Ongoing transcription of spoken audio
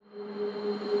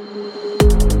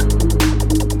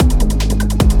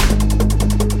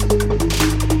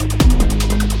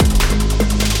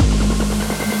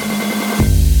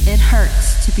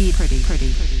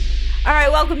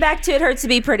welcome back to It Hurts to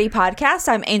Be Pretty podcast.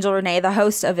 I'm Angel Renee, the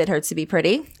host of It Hurts to Be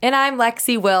Pretty. And I'm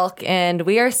Lexi Wilk, and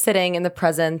we are sitting in the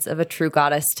presence of a true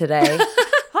goddess today. We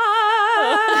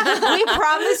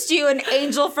promised you an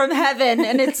angel from heaven,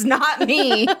 and it's not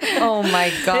me. Oh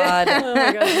my God. Oh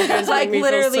my God, you guys Like make me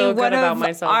literally feel so one good about of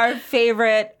myself. our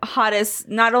favorite, hottest.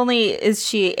 Not only is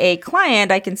she a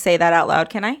client, I can say that out loud.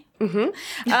 Can I?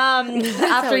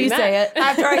 After you say it.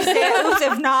 After I say it, oops,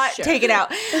 if not, take it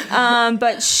out.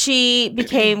 But she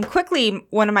became quickly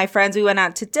one of my friends. We went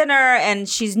out to dinner, and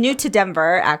she's new to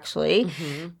Denver, actually.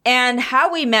 And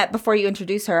how we met, before you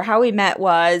introduce her, how we met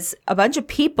was a bunch of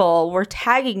people were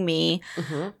tagging me.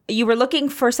 You were looking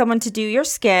for someone to do your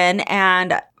skin,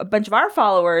 and a bunch of our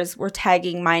followers were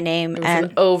tagging my name. It was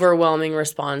an overwhelming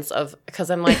response of,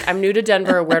 because I'm like, I'm new to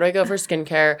Denver. Where do I go for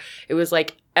skincare? It was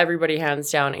like, everybody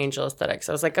hands down Angel Aesthetics.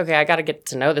 I was like, okay, I got to get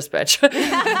to know this bitch.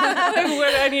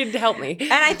 I need to help me.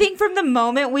 And I think from the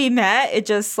moment we met, it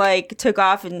just like took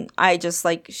off, and I just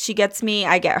like, she gets me,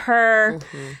 I get her.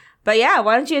 But yeah,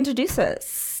 why don't you introduce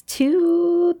us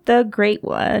to the great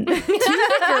one?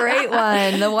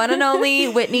 The one and only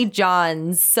Whitney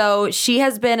Johns. So she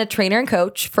has been a trainer and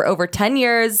coach for over 10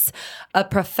 years, a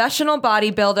professional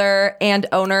bodybuilder, and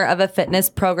owner of a fitness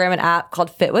program and app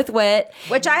called Fit with Wit.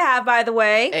 Which I have, by the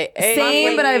way.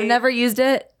 Same, but I've never used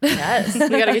it. Yes. We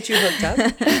got to get you hooked up.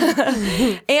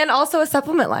 And also a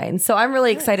supplement line. So I'm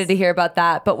really excited to hear about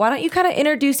that. But why don't you kind of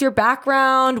introduce your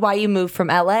background, why you moved from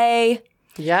LA?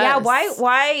 Yes. Yeah,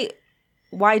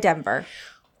 why Denver?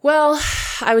 Well,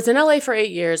 I was in LA for 8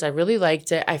 years. I really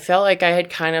liked it. I felt like I had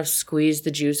kind of squeezed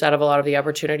the juice out of a lot of the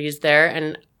opportunities there.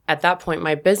 And at that point,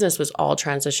 my business was all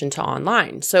transitioned to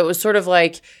online. So it was sort of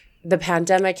like the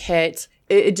pandemic hit.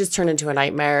 It just turned into a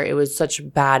nightmare. It was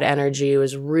such bad energy. It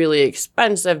was really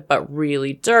expensive, but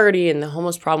really dirty. And the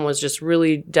homeless problem was just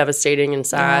really devastating and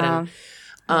sad.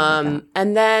 And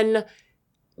then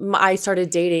I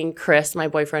started dating Chris, my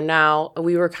boyfriend now.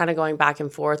 We were kind of going back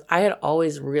and forth. I had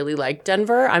always really liked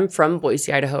Denver. I'm from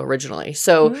Boise, Idaho originally.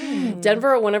 So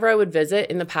Denver, whenever I would visit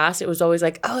in the past, it was always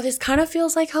like, oh, this kind of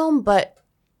feels like home, but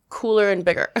cooler and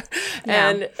bigger.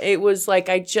 And it was like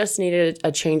I just needed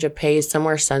a change of pace,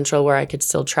 somewhere central where I could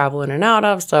still travel in and out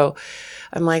of. So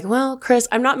I'm like, well, Chris,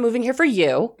 I'm not moving here for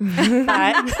you.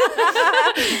 But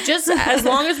just as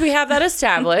long as we have that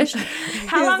established.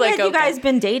 How long had you guys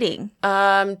been dating?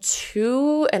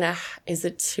 2.5. Is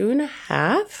it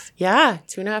 2.5? Yeah,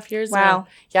 2.5 years now. Wow.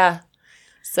 Yeah.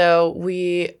 So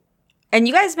And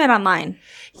you guys met online?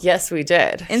 Yes, we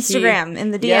did. Instagram,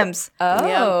 in the DMs.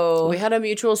 Oh. Yeah. We had a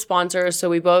mutual sponsor,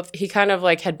 so he kind of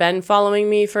like had been following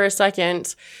me for a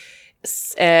second,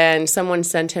 and someone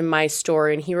sent him my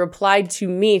story, and he replied to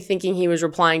me thinking he was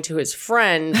replying to his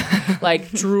friend,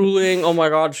 like drooling, oh my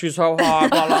God, she's so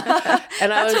hot, blah, blah.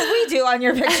 And That's what we do on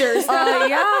your pictures.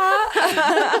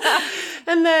 Yeah.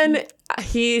 And then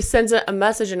he sends a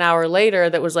message an hour later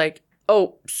that was like,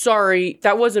 oh, sorry,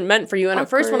 that wasn't meant for you. And at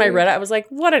first when I read it, I was like,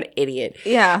 what an idiot.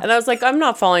 Yeah. And I was like, I'm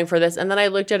not falling for this. And then I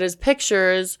looked at his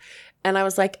pictures and I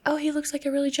was like, oh, he looks like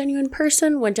a really genuine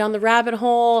person. Went down the rabbit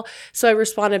hole. So I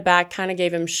responded back, kind of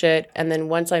gave him shit. And then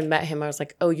once I met him, I was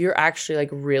like, oh, you're actually like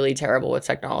really terrible with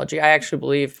technology. I actually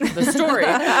believe the story.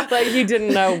 Like he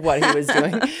didn't know what he was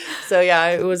doing. So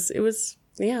yeah, it was.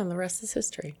 Yeah, and the rest is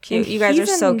history. Cute. You guys are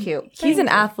so cute. He's an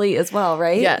athlete as well,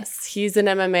 right? Yes, he's an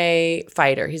MMA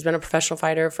fighter. He's been a professional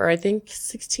fighter for, I think,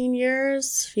 16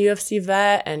 years, UFC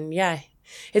vet. And yeah,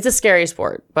 it's a scary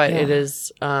sport, but it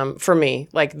is, for me,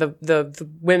 like the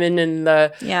women and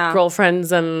the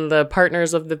girlfriends and the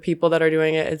partners of the people that are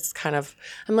doing it, it's kind of,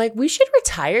 I'm like, we should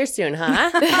retire soon,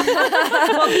 huh?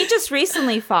 Well, he just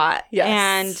recently fought. Yes.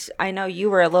 And I know you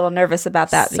were a little nervous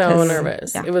about that. So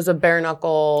nervous. Yeah. It was a bare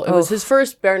knuckle. It was his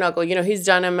first bare knuckle. You know, he's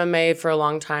done MMA for a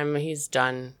long time. He's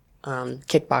done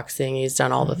kickboxing. He's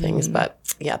done all the things. But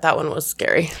yeah, that one was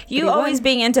scary. You always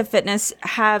being into fitness,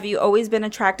 have you always been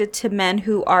attracted to men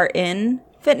who are in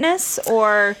fitness,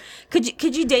 or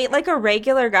could you date like a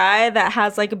regular guy that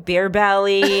has like a beer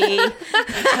belly? You know,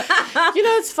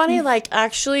 it's funny. Like,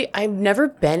 actually, I've never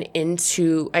been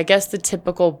into, I guess, the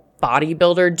typical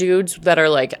bodybuilder dudes that are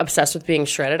like obsessed with being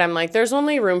shredded. I'm like, there's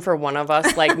only room for one of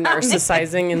us, like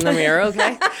narcissizing in the mirror.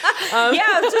 Okay. Yeah,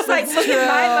 it's just like, look at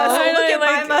my muscle. Look at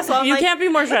my muscle. I'm you like, can't be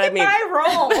more shredded than me. My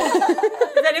roll.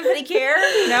 Does anybody care?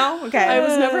 No. Okay. I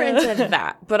was never into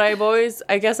that, but I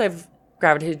guess I've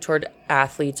gravitated toward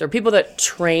athletes or people that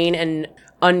train and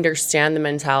understand the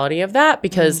mentality of that,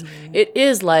 because it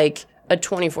is like a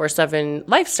 24/7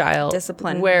 lifestyle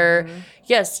discipline where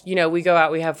yes, you know, we go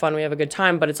out, we have fun, we have a good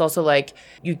time, but it's also like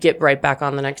you get right back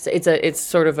on the next day. It's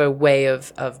sort of a way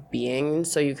of being,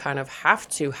 so you kind of have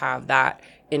to have that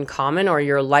in common, or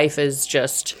your life is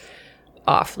just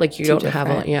off. Like you don't have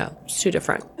it's too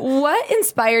different. What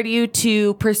inspired you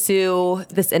to pursue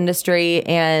this industry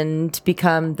and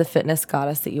become the fitness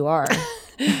goddess that you are?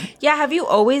 Yeah, have you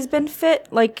always been fit?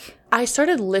 Like, I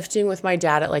started lifting with my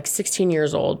dad at like 16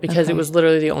 years old because it was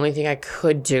literally the only thing I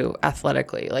could do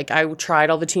athletically. Like I tried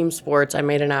all the team sports. I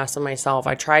made an ass of myself.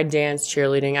 I tried dance,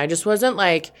 cheerleading. I just wasn't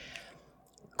like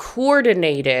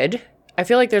coordinated. I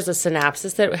feel like there's a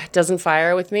synapses that doesn't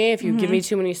fire with me. If you give me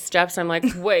too many steps, I'm like,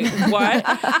 wait, what?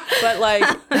 But like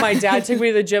my dad took me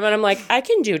to the gym and I'm like, I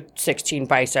can do 16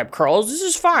 bicep curls. This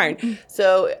is fine.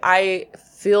 So I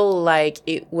feel like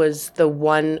it was the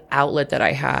one outlet that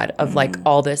I had of like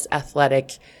all this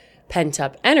athletic pent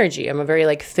up energy. I'm a very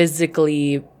like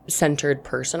physically centered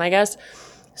person, I guess.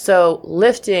 So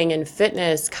lifting and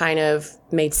fitness kind of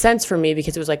made sense for me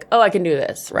because it was like, oh, I can do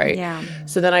this, right? Yeah.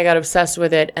 So then I got obsessed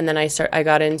with it, and then I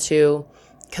got into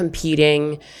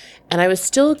competing, and I was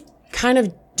still kind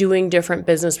of doing different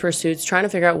business pursuits, trying to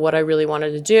figure out what I really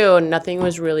wanted to do, and nothing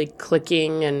was really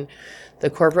clicking, and the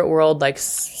corporate world like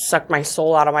sucked my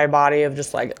soul out of my body of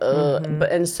just like, ugh.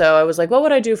 And so I was like, what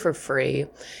would I do for free?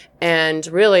 And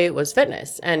really it was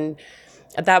fitness. And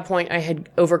at that point I had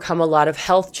overcome a lot of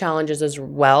health challenges as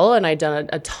well. And I'd done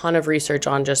a ton of research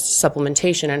on just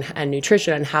supplementation and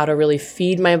nutrition and how to really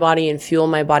feed my body and fuel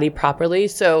my body properly.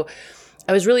 So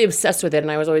I was really obsessed with it,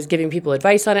 and I was always giving people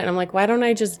advice on it. And I'm like, why don't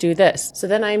I just do this? So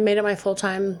then I made it my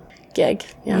full-time gig.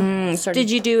 Yeah.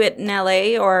 Did you do it in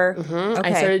LA or? Okay.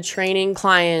 I started training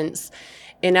clients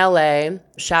in LA.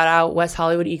 Shout out West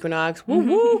Hollywood Equinox. Woo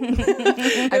woo.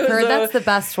 I've heard that's the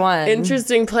best one.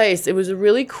 Interesting place. It was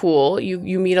really cool.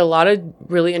 You meet a lot of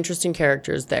really interesting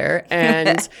characters there,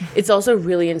 and it's also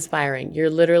really inspiring. You're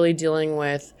literally dealing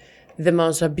with the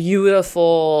most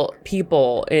beautiful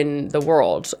people in the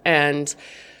world, and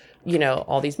you know,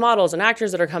 all these models and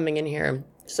actors that are coming in here.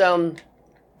 So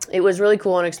it was really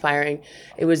cool and inspiring.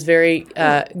 It was very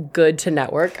good to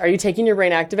network. Are you taking your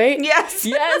Brain Activate? Yes.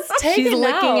 Yes, take She's it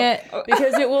licking now, it.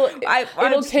 because it will.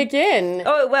 It'll kick in.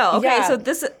 Oh, it will. Okay, Yeah. so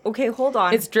this. Okay, hold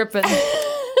on. It's dripping.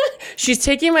 She's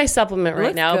taking my supplement right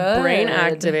Looks now, good. Brain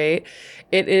Activate.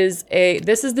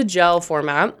 This is the gel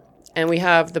format, and we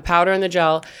have the powder and the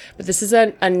gel, but this is a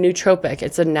nootropic.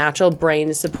 It's a natural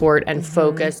brain support and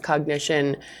focus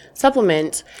cognition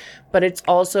supplement, but it's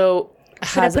also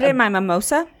Should I put it in my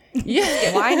mimosa?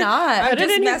 Yeah. Why not?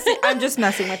 I'm just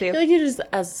messing with you. I feel like you just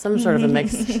as some sort of a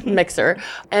mixer.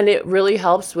 And it really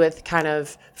helps with kind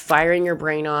of firing your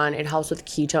brain on. It helps with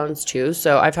ketones too.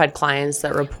 So I've had clients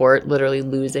that report literally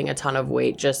losing a ton of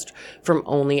weight just from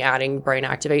only adding Brain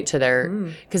Activate to their,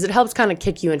 because it helps kind of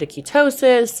kick you into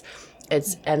ketosis.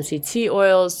 It's MCT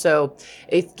oils. So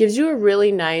it gives you a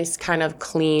really nice kind of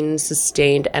clean,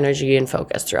 sustained energy and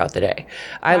focus throughout the day.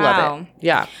 I love it.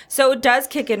 Yeah. So it does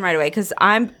kick in right away, because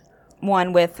I'm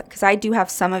one because I do have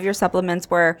some of your supplements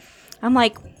where I'm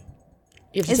like,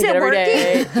 You have to is take it it every working?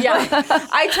 day. Yeah.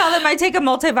 I tell them I take a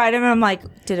multivitamin. I'm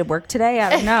like, did it work today? I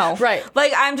don't know. Right.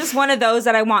 Like, I'm just one of those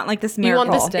that I want like this You miracle.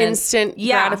 want this instant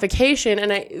gratification.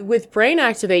 And with Brain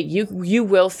Activate, you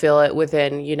will feel it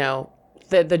within, you know,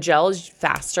 the gel is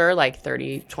faster, like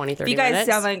 30 minutes. You guys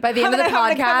sound like, by the end of the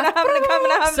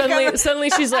podcast, Suddenly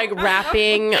she's like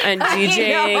rapping and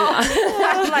DJing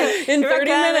like, in 30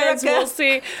 minutes. We'll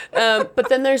see. But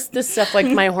then there's this stuff like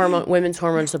my women's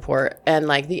hormone support, and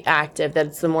like the active,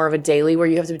 that's the more of a daily where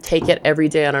you have to take it every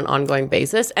day on an ongoing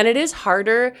basis. And it is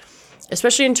harder,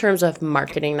 especially in terms of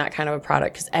marketing that kind of a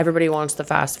product, because everybody wants the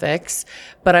fast fix.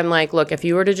 But I'm like, look, if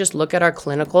you were to just look at our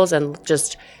clinicals and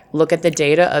just look at the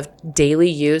data of daily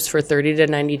use for 30 to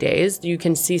 90 days, you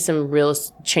can see some real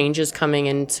changes coming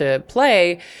into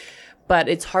play. But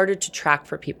it's harder to track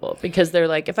for people because they're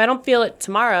like, if I don't feel it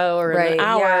tomorrow or in an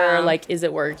hour, like, is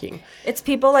it working? It's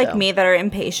people like me that are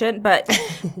impatient. But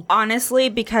honestly,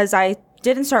 because I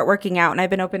didn't start working out, and I've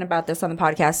been open about this on the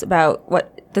podcast about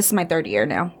this is my third year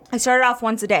now. I started off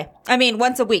once a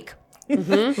week.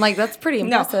 like, that's pretty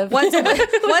impressive. No, once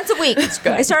a week.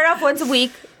 I started off once a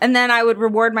week, and then I would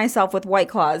reward myself with White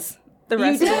Claws the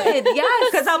rest of the week.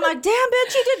 Yes. Because I'm like, damn,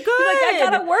 bitch, you did good. You're like, I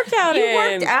got a workout You in.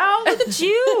 worked out. Look at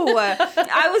you.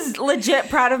 I was legit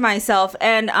proud of myself,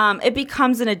 and it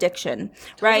becomes an addiction,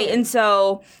 right? And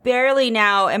so barely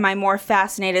now am I more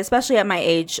fascinated, especially at my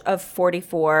age of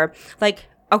 44, like,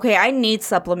 okay, I need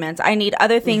supplements. I need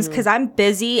other things because I'm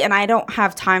busy and I don't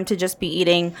have time to just be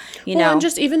eating, you know. And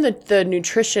just even the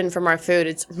nutrition from our food,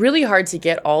 it's really hard to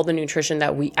get all the nutrition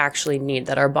that we actually need,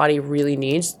 that our body really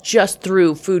needs, just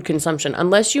through food consumption.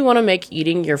 Unless you want to make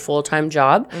eating your full-time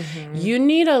job, you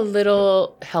need a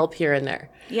little help here and there.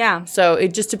 Yeah. So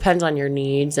it just depends on your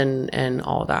needs and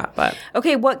all that. But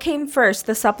okay, what came first,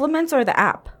 the supplements or the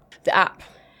app? the app.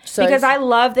 So because I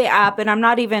love the app, and I'm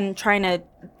not even trying to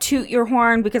toot your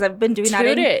horn because I've been doing that.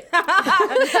 Toot it.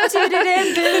 Toot it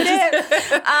in,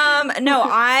 boot it. No,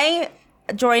 I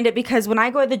joined it because when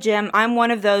I go to the gym, I'm one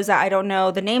of those that I don't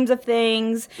know the names of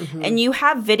things, and you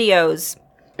have videos.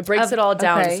 It breaks it all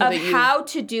down so of how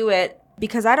to do it.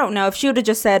 Because I don't know. If she would have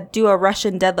just said, do a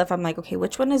Russian deadlift, I'm like, okay,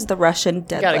 which one is the Russian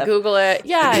deadlift? You gotta Google it.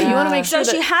 Yeah. You want to make sure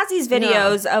So she has these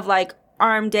videos of like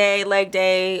arm day, leg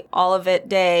day, all of it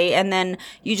day, and then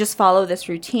you just follow this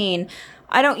routine.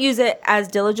 I don't use it as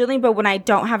diligently, but when I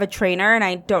don't have a trainer and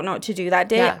I don't know what to do that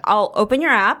day, I'll open your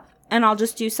app and I'll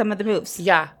just do some of the moves.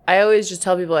 Yeah. I always just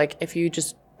tell people, like, if you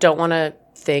just don't want to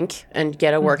think and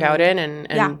get a workout in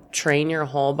and train your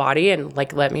whole body and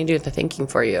like let me do the thinking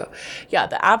for you. Yeah,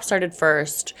 the app started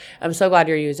first. I'm so glad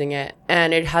you're using it.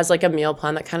 And it has like a meal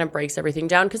plan that kind of breaks everything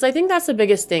down, because I think that's the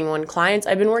biggest thing when clients,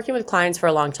 I've been working with clients for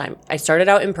a long time. I started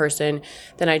out in person,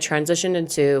 then I transitioned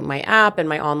into my app and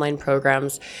my online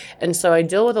programs. And so I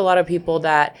deal with a lot of people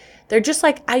that they're just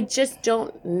like, I just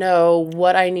don't know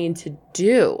what I need to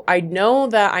do. I know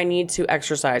that I need to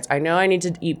exercise. I know I need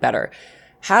to eat better.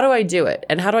 How do I do it?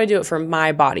 And how do I do it for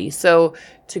my body? So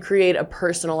to create a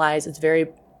personalized, it's very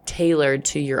tailored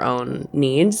to your own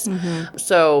needs.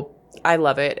 So I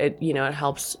love it. It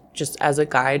helps just as a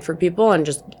guide for people and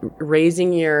just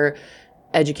raising your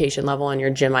education level and your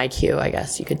gym IQ, I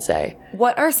guess you could say.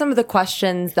 What are some of the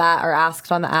questions that are asked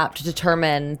on the app to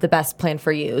determine the best plan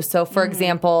for you? So, for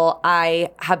example,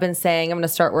 I have been saying I'm going to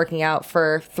start working out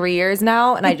for 3 years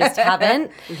now, and I just haven't.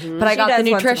 But I got the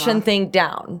nutrition thing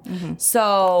down.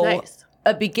 So, Nice.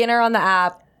 A beginner on the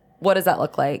app, what does that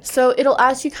look like? So it'll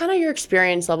ask you kind of your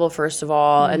experience level, first of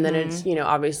all, and then it's,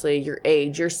 obviously your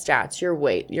age, your stats, your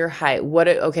weight, your height. What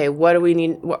do we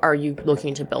need? Are you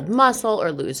looking to build muscle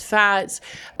or lose fats?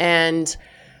 And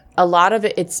a lot of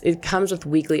it comes with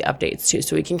weekly updates too.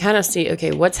 So we can kind of see, okay,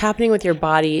 what's happening with your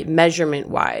body measurement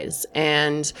wise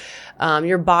and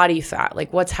your body fat,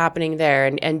 like what's happening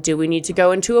there. And do we need to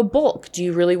go into a bulk? Do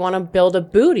you really want to build a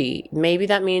booty? Maybe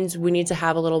that means we need to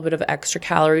have a little bit of extra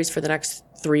calories for the next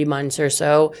 3 months or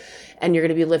so, and you're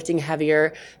going to be lifting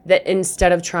heavier. That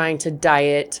instead of trying to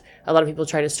diet, a lot of people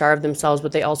try to starve themselves,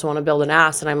 but they also want to build an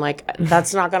ass. And I'm like,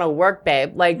 that's not going to work,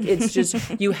 babe. Like, it's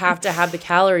just, you have to have the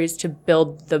calories to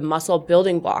build the muscle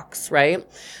building blocks, right?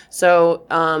 So,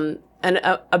 and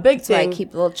a big thing. I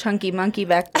keep a little chunky monkey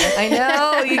back there. I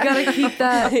know, you got to keep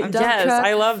that. Yes,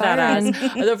 I love that ass.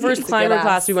 The first climber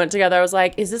class we went together, I was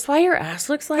like, is this why your ass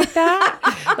looks like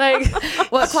that?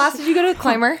 Like, what class did you go to?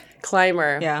 Climber.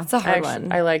 Yeah. It's a hard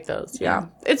one. I like those. Yeah.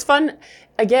 It's fun.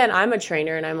 Again, I'm a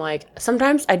trainer and I'm like,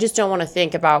 sometimes I just don't want to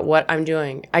think about what I'm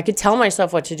doing. I could tell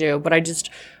myself what to do, but I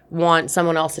just want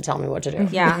someone else to tell me what to do.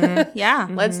 Yeah. Yeah.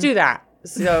 Let's do that.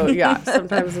 So yeah,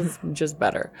 sometimes it's just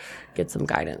better. Get some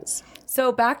guidance.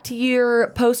 So back to your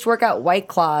post-workout White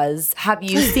Claws. Have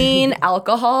you seen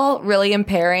alcohol really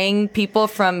impairing people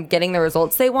from getting the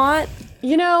results they want?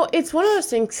 It's one of those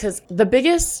things, because the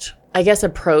biggest, I guess,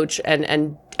 approach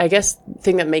and I guess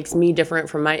thing that makes me different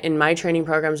from in my training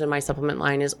programs and my supplement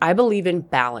line is I believe in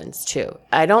balance too.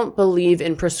 I don't believe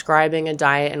in prescribing a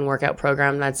diet and workout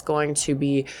program that's going to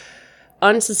be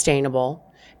unsustainable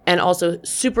and also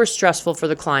super stressful for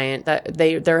the client, that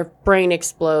their brain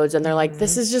explodes and they're like,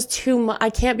 this is just too much. I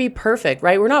can't be perfect,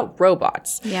 right? We're not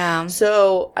robots. Yeah.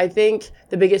 So I think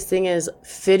the biggest thing is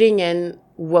fitting in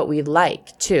what we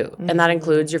like too. And that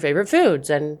includes your favorite foods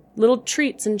and little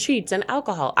treats and cheats and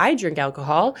alcohol. I drink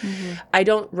alcohol. I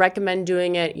don't recommend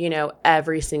doing it,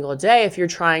 every single day if you're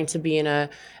trying to be in a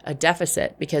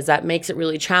deficit, because that makes it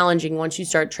really challenging. Once you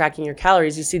start tracking your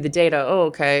calories, you see the data. Oh,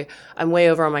 okay, I'm way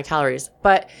over on my calories.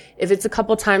 But if it's a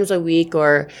couple times a week,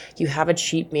 or you have a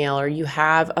cheat meal, or you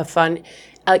have a fun,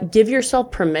 give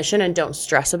yourself permission and don't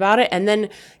stress about it. And then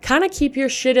kind of keep your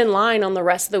shit in line on the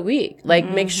rest of the week. Like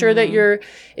make sure that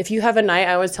if you have a night,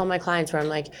 I always tell my clients where I'm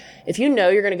like, if you know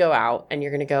you're going to go out and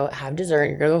you're going to go have dessert,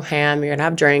 you're going to go ham, you're going to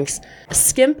have drinks,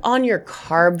 skimp on your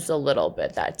carbs a little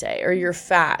bit that day, or your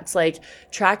fats. Like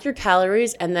track your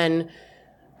calories and then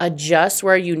adjust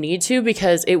where you need to,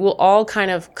 because it will all kind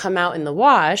of come out in the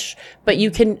wash, but you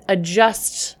can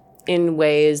adjust in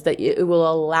ways that it will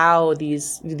allow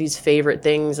these favorite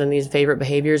things and these favorite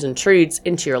behaviors and treats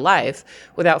into your life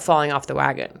without falling off the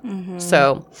wagon.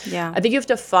 So I think you have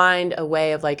to find a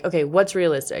way of like, okay, what's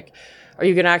realistic? Are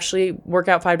you going to actually work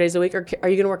out 5 days a week, or are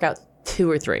you going to work out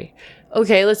 2 or 3?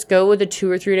 Okay, let's go with a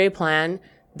 2 or 3 day plan.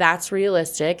 That's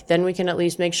realistic. Then we can at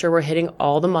least make sure we're hitting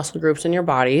all the muscle groups in your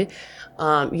body.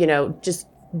 Just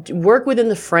work within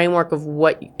the framework of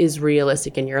what is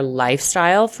realistic in your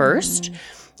lifestyle first.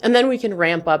 And then we can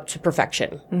ramp up to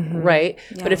perfection, right?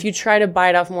 Yeah. But if you try to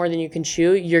bite off more than you can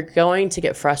chew, you're going to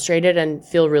get frustrated and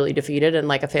feel really defeated and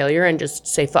like a failure and just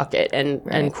say fuck it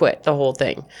and quit the whole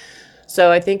thing. So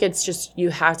I think it's just, you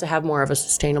have to have more of a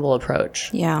sustainable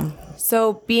approach. Yeah.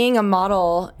 So being a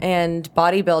model and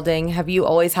bodybuilding, have you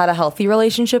always had a healthy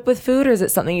relationship with food, or is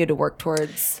it something you had to work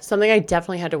towards? Something I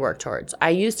definitely had to work towards.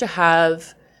 I used to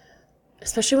have,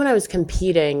 especially when I was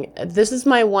competing, this is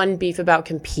my one beef about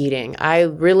competing. I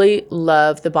really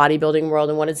love the bodybuilding world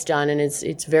and what it's done, and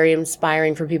it's very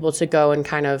inspiring for people to go and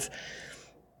kind of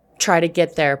try to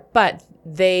get there. But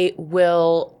they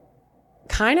will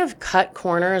kind of cut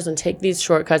corners and take these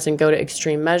shortcuts and go to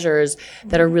extreme measures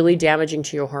that are really damaging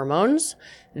to your hormones,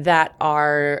 that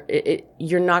are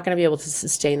you're not going to be able to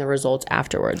sustain the results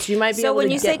afterwards. You might be able to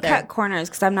get there. So when you say cut corners,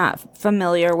 because I'm not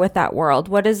familiar with that world,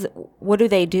 what do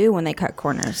they do when they cut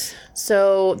corners?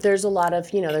 So there's a lot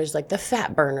of, there's like the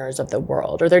fat burners of the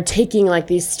world, or they're taking like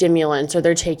these stimulants, or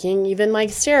they're taking even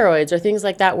like steroids or things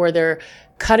like that, where they're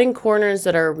cutting corners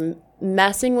that are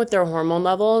messing with their hormone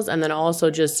levels, and then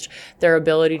also just their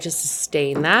ability to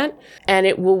sustain that.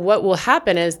 And what will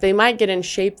happen is they might get in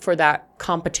shape for that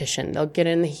competition. They'll get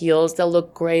in the heels, they'll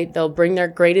look great, they'll bring their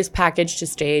greatest package to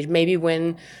stage, maybe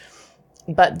win,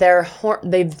 but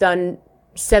they've done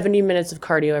 70 minutes of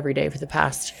cardio every day for the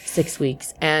past 6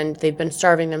 weeks, and they've been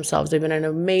starving themselves. They've been in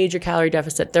a major calorie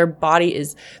deficit. Their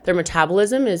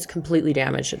metabolism is completely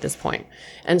damaged at this point,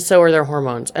 and so are their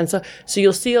hormones. And so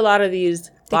you'll see a lot of these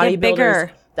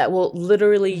bodybuilders that will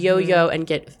literally yo-yo and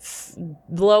get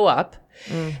blow up,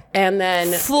 and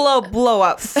then blow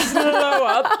up. The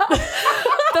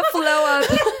flow up.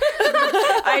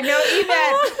 I know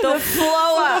Yvette. The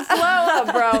flow up. The flow up,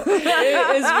 bro.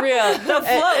 It is real. The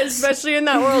flow. Especially in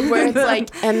that world where it's like,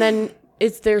 and then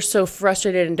they're so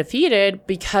frustrated and defeated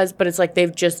but it's like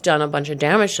they've just done a bunch of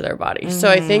damage to their body. So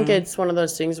I think it's one of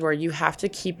those things where you have to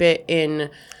keep it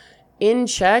in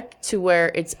check to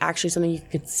where it's actually something you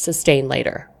could sustain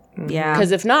later. Yeah.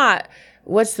 Because if not,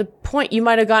 what's the point? You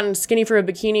might have gotten skinny for a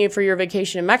bikini for your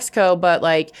vacation in Mexico, but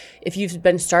like if you've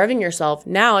been starving yourself,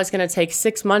 now it's going to take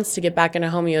 6 months to get back into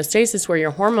homeostasis where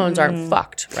your hormones aren't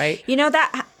fucked, right?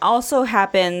 That also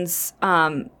happens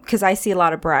because I see a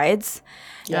lot of brides.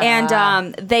 Yeah.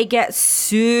 And they get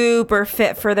super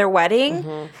fit for their wedding.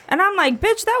 And I'm like,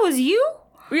 bitch, that was you?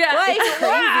 Yeah. Like,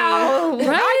 wow. Right?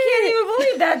 I can't even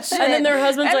believe that shit. And then their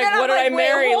husband's like, what did I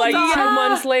marry? Like 2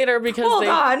 months later because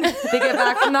they get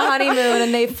back from the honeymoon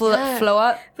and they flow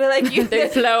up. But like they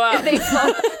flow up. They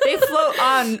float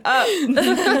on up.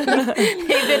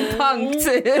 They've been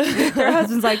punked. Their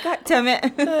husband's like, God damn it.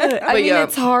 I mean,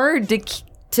 it's hard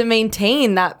to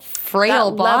maintain that frail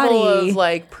body. Level of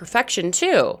like perfection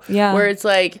too. Yeah. Where it's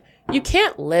like, you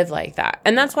can't live like that.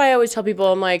 And that's why I always tell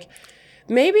people, I'm like,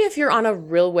 maybe if you're on a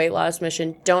real weight loss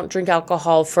mission, don't drink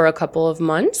alcohol for a couple of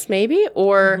months, maybe,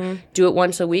 or do it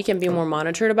once a week and be more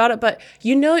monitored about it. But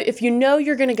if you know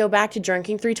you're going to go back to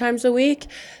drinking 3 times a week,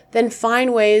 then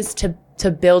find ways to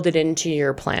build it into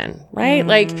your plan, right?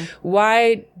 Like,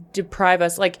 why deprive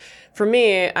us? Like, for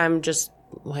me, I'm just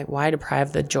like, why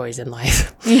deprive the joys in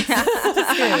life? Yeah.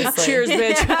 Cheers,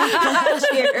 bitch.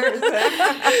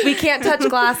 Cheers. We can't touch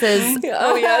glasses.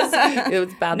 Oh, yes. It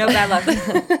was bad. No bad luck.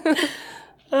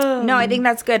 No, I think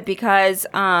that's good because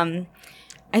I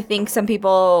think some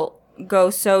people go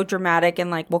so dramatic and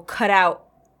like will cut out,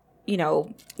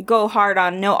 go hard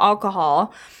on no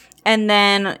alcohol. And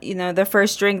then, the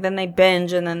first drink, then they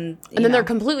binge and then they're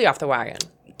completely off the wagon.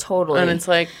 Totally. And it's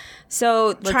like, so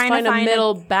let's find a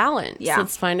middle balance. Yeah.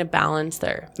 Let's find a balance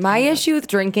there. My issue with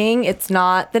drinking, it's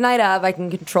not the night of. I can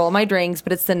control my drinks,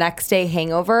 but it's the next day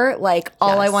hangover. Like,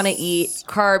 all I want to eat,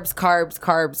 carbs.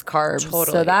 Totally.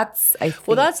 So that's, I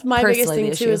think, that's my biggest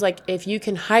thing, too, is like, if you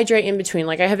can hydrate in between.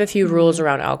 Like, I have a few rules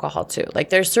around alcohol, too. Like,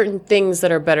 there's certain things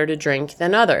that are better to drink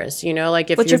than others.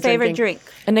 Like, if what's your favorite drink?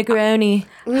 A Negroni.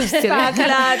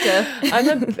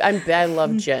 I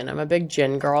love gin. I'm a big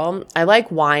gin girl. I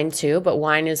like wine, too, but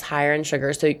wine is higher in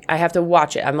sugar, so I have to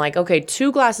watch it. I'm like, okay,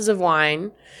 2 glasses of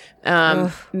wine,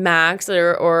 max,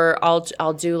 or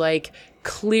I'll do like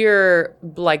clear,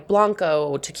 like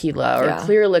Blanco tequila or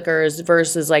clear liquors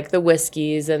versus like the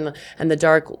whiskeys, and the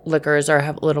dark liquors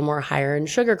have a little more higher in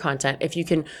sugar content. If you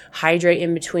can hydrate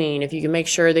in between, if you can make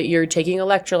sure that you're taking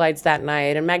electrolytes that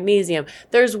night and magnesium,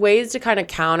 there's ways to kind of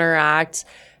counteract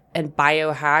and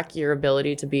biohack your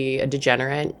ability to be a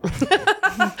degenerate.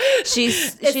 She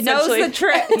knows the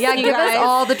trick. Yeah, give us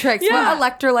all the tricks. Yeah.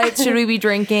 What electrolytes should we be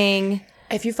drinking?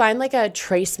 If you find like a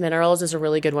trace minerals is a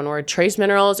really good one, where trace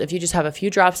minerals, if you just have a few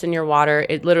drops in your water,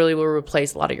 it literally will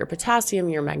replace a lot of your potassium,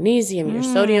 your magnesium, your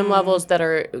sodium levels that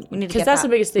are, because that's the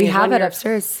biggest thing. We have it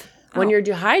upstairs. When you're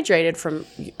dehydrated from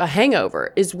a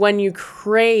hangover is when you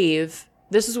crave.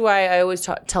 This is why I always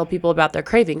tell people about their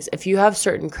cravings. If you have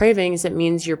certain cravings, it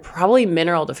means you're probably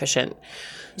mineral deficient.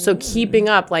 So keeping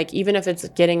up, like even if it's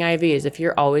getting IVs, if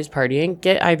you're always partying,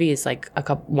 get IVs like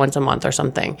once a month or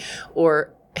something,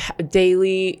 or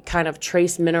daily kind of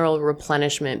trace mineral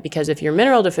replenishment. Because if you're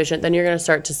mineral deficient, then you're going to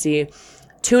start to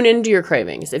tune into your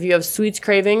cravings. If you have sweets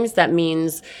cravings, that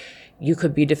means you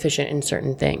could be deficient in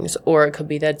certain things, or it could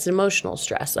be that it's emotional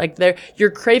stress. Like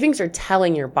your cravings are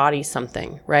telling your body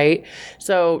something, right?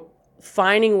 So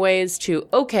finding ways to,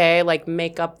 like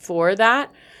make up for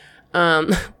that.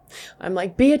 I'm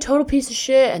like, be a total piece of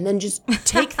shit and then just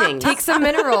take things. Take some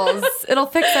minerals. It'll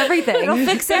fix everything.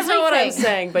 That's not what I'm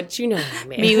saying, but you know what I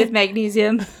mean. Me with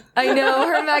magnesium. I know,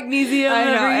 her magnesium. I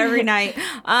know, every night.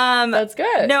 That's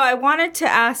good. No, I wanted to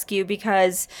ask you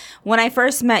because when I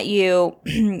first met you,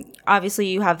 obviously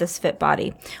you have this fit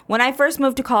body. When I first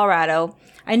moved to Colorado,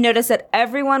 I noticed that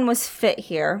everyone was fit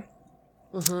here.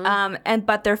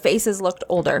 But their faces looked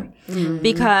older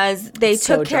because they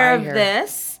took care of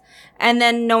this. And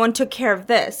then no one took care of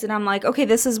this. And I'm like, okay,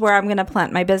 this is where I'm going to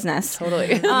plant my business. Totally.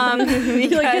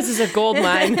 You're like, this is a gold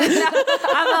mine.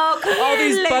 all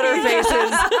these butter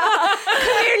faces.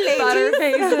 Butter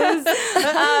faces.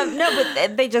 No,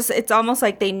 but it's almost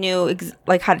like they knew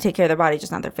like how to take care of their body,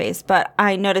 just not their face. But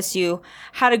I noticed you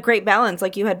had a great balance.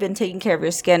 Like you had been taking care of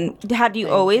your skin. Had you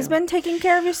always been taking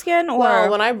care of your skin? Or? Well,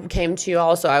 when I came to you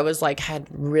also, I was like, had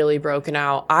really broken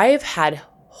out. I've had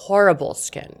horrible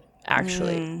skin.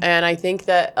 Actually. And I think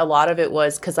that a lot of it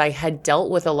was because I had dealt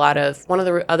with one of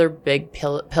the other big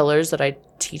pillars that I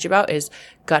teach about is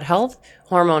gut health,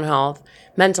 hormone health,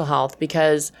 mental health,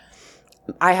 because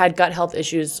I had gut health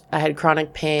issues. I had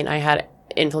chronic pain. I had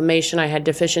inflammation. I had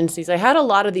deficiencies. I had a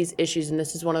lot of these issues. And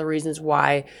this is one of the reasons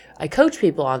why I coach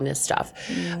people on this stuff.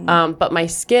 But my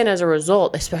skin as a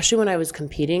result, especially when I was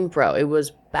competing, bro, it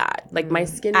was bad. Like my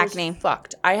skin was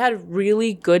fucked. I had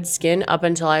really good skin up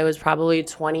until I was probably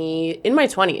in my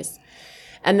 20s.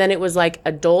 And then it was like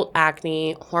adult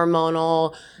acne,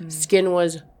 hormonal, skin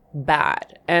was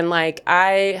bad. And like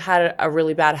I had a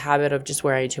really bad habit of just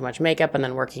wearing too much makeup and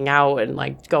then working out and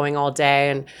like going all day.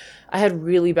 And I had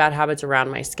really bad habits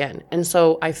around my skin. And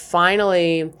so I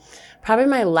finally, probably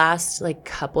my last like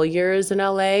couple years in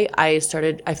LA, I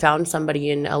found somebody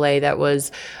in LA that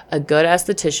was a good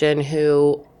esthetician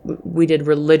who we did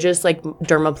religious like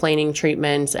dermaplaning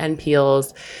treatments and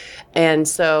peels. And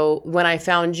so when I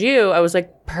found you, I was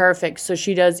like, perfect. So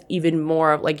she does even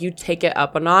more of like, you take it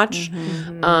up a notch.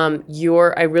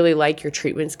 I really like your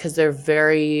treatments because they're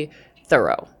very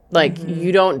thorough. Like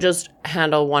you don't just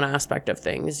handle one aspect of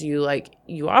things. You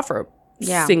offer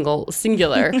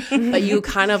singular, but you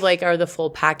kind of like are the full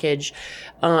package.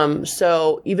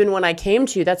 So even when I came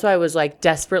to you, that's why I was like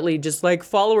desperately just like,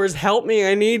 followers, help me.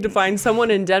 I need to find someone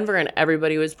in Denver, and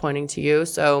everybody was pointing to you.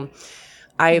 So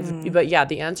but yeah,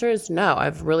 the answer is no.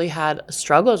 I've really had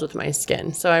struggles with my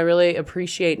skin. So I really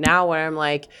appreciate now where I'm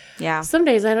like, some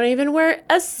days I don't even wear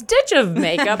a stitch of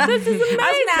makeup. This is amazing. I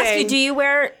was going to ask you, do you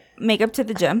wear makeup to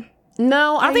the gym?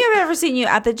 No, I don't think I've ever seen you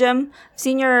at the gym. I've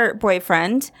seen your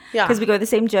boyfriend. Yeah. Because we go to the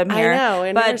same gym here. I know.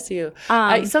 I never see you.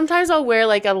 Sometimes I'll wear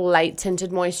like a light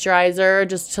tinted moisturizer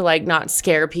just to like not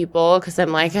scare people because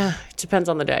I'm like, it depends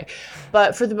on the day.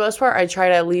 But for the most part, I try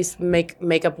to at least make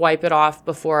makeup wipe it off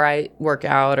before I work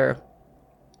out, or,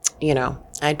 you know,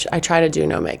 I try to do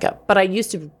no makeup. But I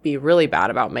used to be really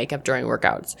bad about makeup during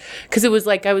workouts because it was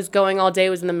like I was going all day. It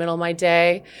was in the middle of my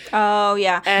day. Oh,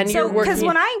 yeah. And so, because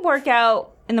when I work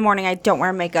out in the morning, I don't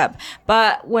wear makeup.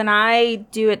 But when I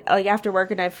do it like after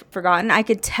work and I've forgotten, I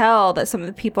could tell that some of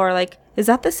the people are like, is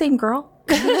that the same girl?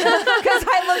 Because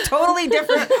I look totally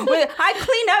different. I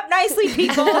clean up nicely,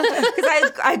 people.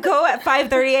 Because I go at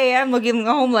 5:30 a.m. looking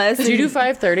homeless. Did you do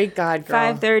 5:30? God,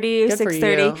 girl. 5:30 or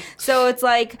 6:30. So it's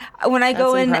like when I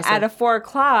go in at a 4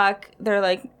 o'clock, they're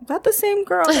like, is that the same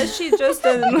girl that she just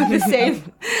doesn't look the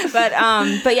same? But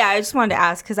yeah, I just wanted to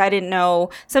ask because I didn't know.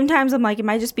 Sometimes I'm like, am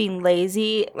I just being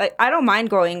lazy? Like, I don't mind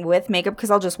going with makeup because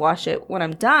I'll just wash it when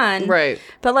I'm done. Right.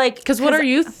 But like, because what do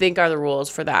you think are the rules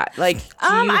for that? Like,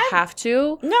 do you have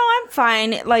to? No, I'm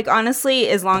fine. Like, honestly,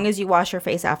 as long as you wash your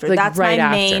face after. Like, that's right my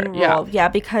after. main rule. Yeah,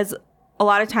 because a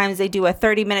lot of times they do a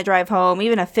 30-minute drive home,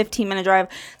 even a 15-minute drive.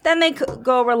 Then they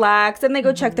go relax. Then they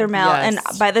go check their mail. Yes.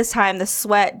 And by this time, the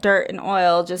sweat, dirt, and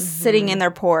oil just sitting in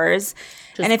their pores.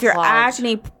 Just and if you're clogged.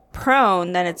 acne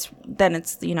prone, then it's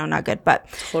not good. But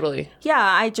Totally. yeah,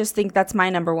 I just think that's my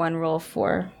number one rule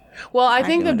for. Well, I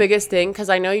think the biggest thing, because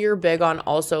I know you're big on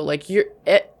also like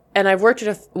and I've worked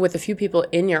with a few people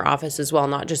in your office as well,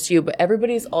 not just you, but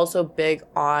everybody's also big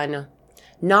on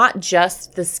not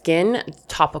just the skin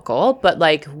topical, but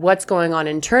like what's going on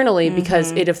internally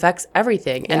because it affects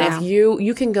everything. And if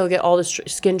you can go get all the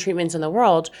skin treatments in the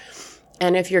world,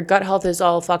 and if your gut health is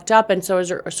all fucked up and so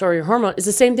are your hormones, it's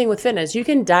the same thing with fitness. You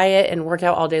can diet and work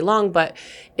out all day long, but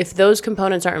if those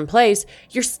components aren't in place,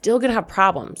 you're still going to have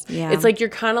problems. Yeah. It's like you're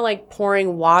kind of like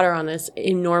pouring water on this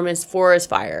enormous forest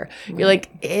fire. You're like,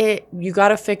 you got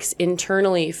to fix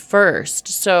internally first.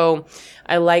 So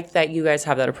I like that you guys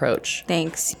have that approach.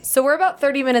 Thanks. So we're about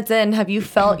 30 minutes in. Have you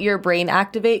felt your brain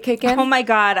activate kick in? Oh my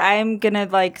God, I'm gonna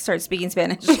like start speaking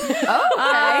Spanish.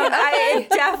 I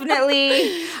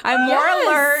definitely, I'm more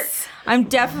alert. I'm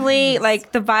definitely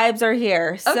like the vibes are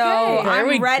here. So There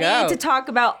we I'm ready go. to talk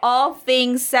about all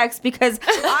things sex because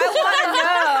I want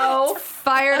to know.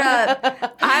 Fired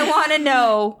up. I want to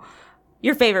know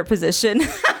your favorite position.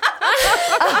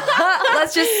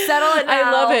 Let's just settle it now.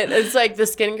 I love it. It's like the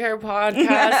skincare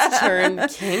podcast turned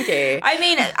kinky. I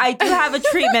mean, I do have a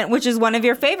treatment, which is one of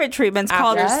your favorite treatments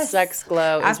called After Sex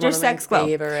Glow is After one of Sex my Glow.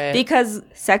 favorite. Because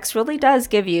sex really does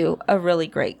give you a really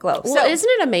great glow. Well, isn't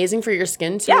it amazing for your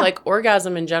skin too? Yeah. Like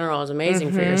orgasm in general is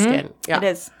amazing for your skin. Yeah. It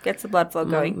is. Gets the blood flow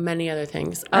going. Many other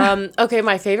things. Okay,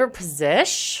 my favorite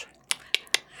position.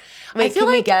 Wait, can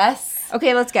we guess?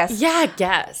 Okay, let's guess. Yeah,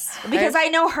 guess. Because I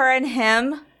know her and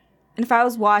him, and if I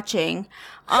was watching,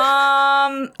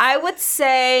 I would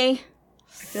say I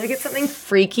feel like it's something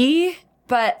freaky,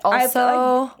 but I also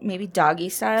feel like maybe doggy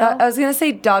style. I was gonna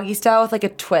say doggy style with like a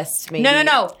twist, maybe.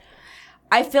 No.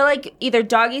 I feel like either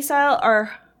doggy style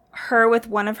or her with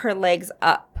one of her legs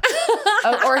up.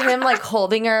 Or him like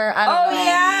holding her. I don't know.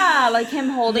 Yeah, like him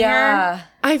holding her.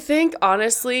 I think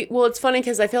honestly, well, it's funny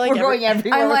because I feel like We're going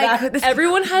everywhere. I'm with like, that.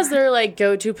 everyone has their like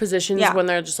go-to positions Yeah. when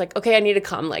they're just like, okay, I need to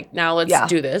come. Like now, let's Yeah.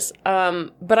 do this.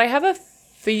 But I have a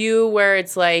few where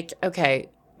it's like, okay,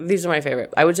 these are my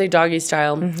favorite. I would say doggy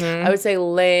style. I would say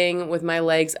laying with my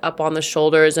legs up on the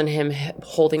shoulders and him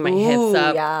holding my hips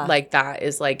up. yeah. Like that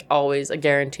is like always a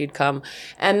guaranteed come.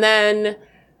 And then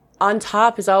on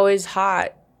top is always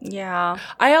hot. Yeah.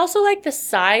 I also like the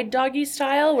side doggy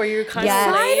style where you're kind Yes.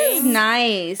 of Side laying. is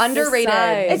nice. Underrated.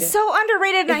 side. It's so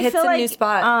underrated, and It I hits feel a like new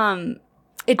spot.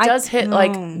 It does hit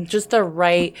like just the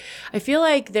right. I feel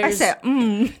like I there's. said,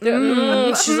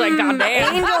 She's like, God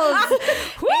damn.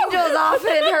 Angels off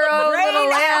in her own little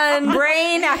land.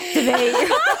 brain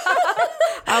activate.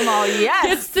 I'm all yes.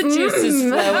 It's the juices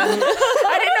flowing.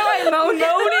 I didn't know I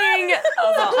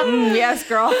moaned. Yes,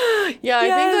 girl. Yeah,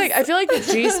 I feel like the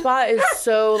G spot is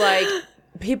so like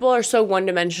people are so one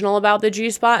dimensional about the G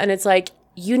spot, and it's like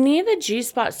you need the G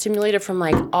spot stimulated from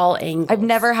like all angles. I've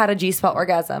never had a G spot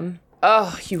orgasm.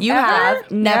 Oh, You ever?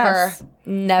 have? Never. Yes.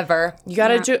 Never. You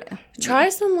gotta try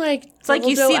some like it's like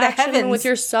you see the heavens. with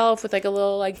yourself with like a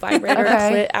little like vibrator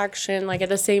Okay. clit action like at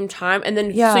the same time, and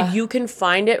then Yeah. so you can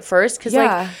find it first because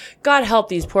Yeah. like God help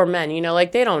these poor men, you know,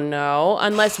 like they don't know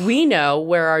unless we know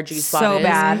where our G spot So is.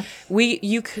 bad.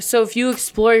 So if you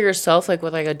explore yourself like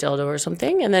with like a dildo or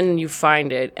something, and then you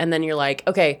find it, and then you're like,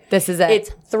 okay, This is it.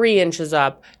 It's 3 inches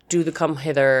up. Do the come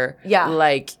hither. Yeah.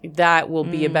 Like that will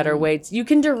be a better way. You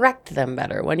can direct them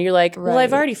better when you're like, well,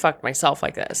 I've Right. already fucked myself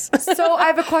like this. So I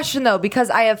have a question though, because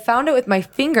I have found it with my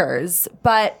fingers,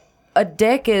 but a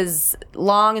dick is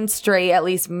long and straight. At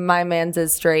least my man's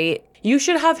is straight. You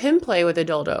should have him play with a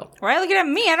dildo. Why are you looking at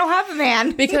me? I don't have a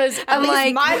man. Because At least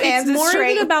like, my man's it's is more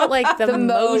straight. even about like the,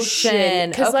 motion.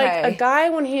 Because like Okay. a guy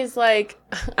when he's like,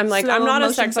 I'm like, Slow I'm not a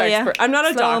motion sex for ya. expert. I'm not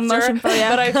a Slow motion doctor. for ya.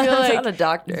 But I feel like not a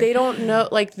doctor. they don't know,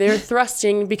 like they're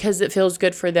thrusting because it feels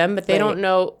good for them, but they Right. don't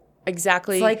know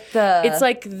exactly. It's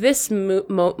like this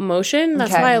motion.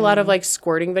 That's Okay. why a lot of like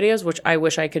squirting videos, which I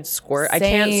wish I could squirt. I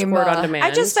can't Same. squirt on demand.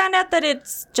 I just found out that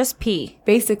it's just pee.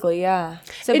 basically, yeah.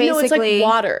 So No, it's like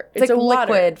water. It's like a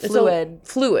water. liquid, It's a fluid.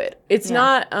 fluid. It's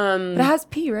not. But it has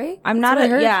pee, right? I'm not That's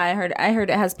what I heard. I heard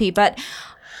it has pee, but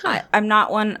I'm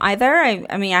not one either.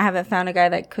 I mean, I haven't found a guy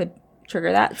that could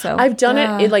trigger that. So I've done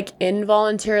it like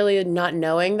involuntarily, not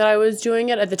knowing that I was doing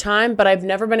it at the time, but I've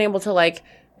never been able to like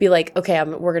be like, okay,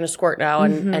 we're gonna squirt now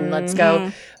and let's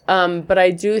go. But I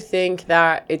do think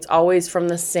that it's always from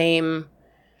the same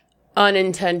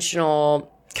unintentional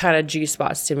kind of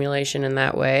G-spot stimulation in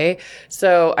that way.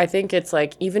 So I think it's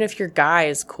like, even if your guy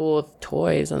is cool with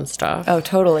toys and stuff, Oh,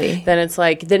 totally. then it's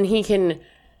like, then he can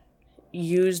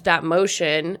use that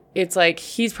motion. It's like,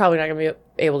 he's probably not gonna be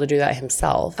able to do that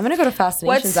himself. I'm gonna go to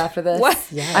Fascinations after this.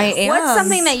 I am. What's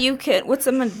something that you could? What's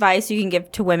some advice you can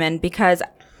give to women? Because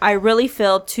I really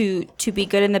feel to be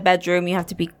good in the bedroom, you have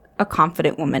to be a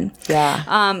confident woman.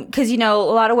 Yeah. Because a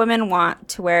lot of women want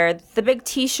to wear the big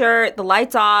T-shirt, the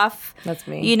lights off. That's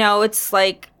me. It's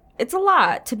like it's a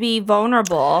lot to be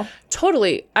vulnerable.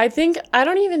 Totally. I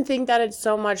don't even think that it's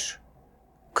so much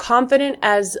confident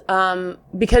as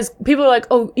because people are like,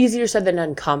 oh, easier said than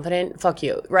done, confident, fuck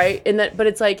you, right? But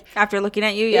it's like, After looking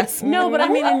at you, yes. no, but I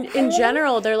mean in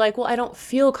general they're like, well, I don't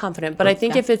feel confident. But I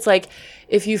think if it's like,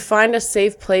 if you find a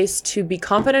safe place to be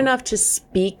confident enough to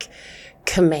speak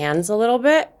commands a little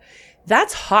bit,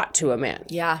 that's hot to a man.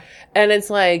 Yeah. And it's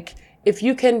like, if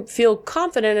you can feel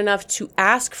confident enough to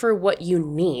ask for what you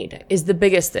need is the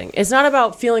biggest thing. It's not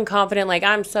about feeling confident like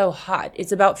I'm so hot.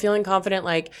 It's about feeling confident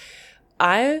like,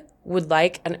 I would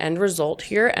like an end result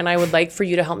here, and I would like for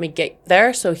you to help me get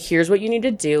there. So here's what you need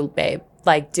to do, babe.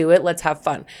 Like, do it. Let's have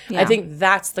fun. Yeah. I think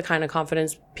that's the kind of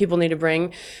confidence people need to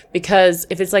bring, because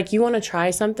if it's like, you want to try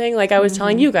something, like I was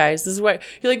telling you guys, this is what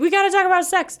you're like, we got to talk about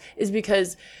sex, is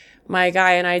because my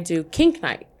guy and I do kink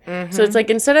night. So it's like,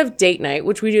 instead of date night,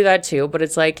 which we do that too, but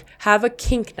it's like, have a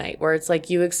kink night where it's like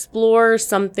you explore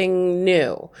something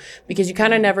new, because you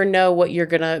kind of never know what you're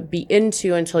going to be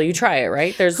into until you try it,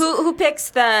 right? There's Who picks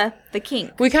the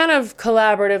kink? We kind of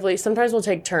collaboratively, sometimes we'll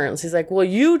take turns. He's like, well,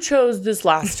 you chose this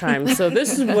last time, so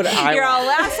this is what I You're all,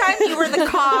 want. last time you were the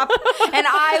cop and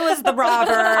I was the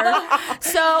robber.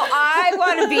 So I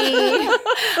want to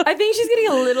be. I think she's getting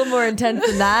a little more intense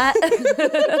than that.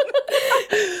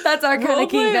 That's our kind of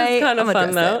kink night. It's kind of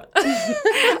fun, though.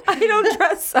 I don't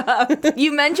dress up.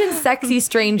 You mentioned sexy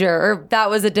stranger, or that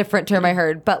was a different term I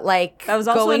heard, but like That was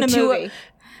also going in a to movie.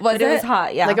 Was But it was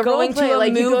hot, yeah. Like a Going role play, to a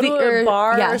like you go movie to a or-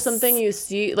 bar or yes. something, you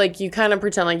see, like you kind of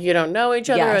pretend like you don't know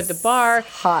each other at the bar.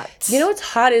 Hot. You know what's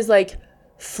hot is like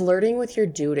flirting with your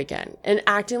dude again and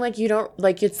acting like you don't,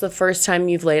 like it's the first time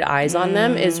you've laid eyes on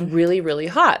them is really, really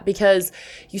hot, because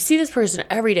you see this person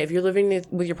every day. If you're living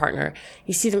with your partner,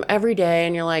 you see them every day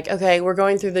and you're like, okay, we're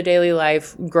going through the daily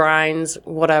life grinds,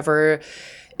 whatever.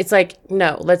 It's like,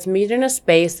 no, let's meet in a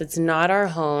space that's not our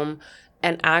home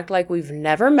and act like we've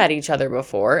never met each other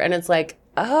before. And it's like,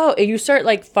 oh, and you start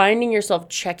like finding yourself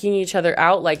checking each other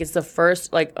out like it's the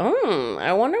first, like,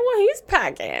 I wonder what he's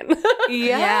packing.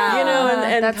 Yeah. You know,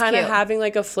 and That's kind of cute. having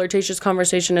like a flirtatious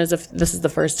conversation as if this is the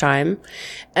first time.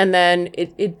 And then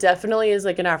it definitely is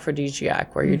like an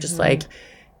aphrodisiac where you're just like,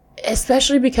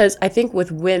 especially because I think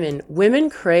with women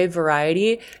crave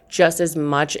variety just as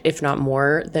much, if not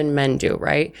more, than men do,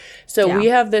 right? So we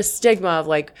have this stigma of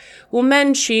like, well,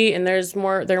 men cheat and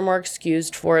they're more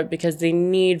excused for it because they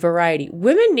need variety.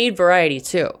 Women need variety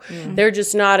too. They're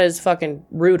just not as fucking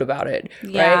rude about it,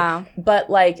 Yeah. right? But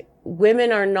like,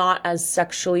 women are not as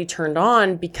sexually turned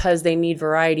on because they need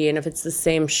variety. And if it's the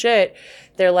same shit,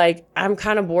 they're like, I'm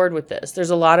kind of bored with this.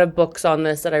 There's a lot of books on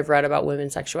this that I've read about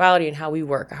women's sexuality and how we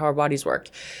work, how our bodies work.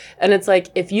 And it's like,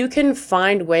 if you can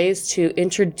find ways to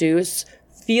introduce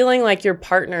feeling like your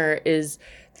partner is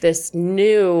this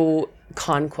new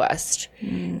conquest,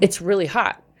 it's really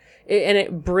hot. And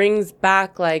it brings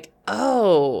back like,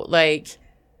 oh, like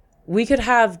we could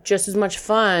have just as much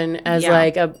fun as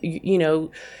like a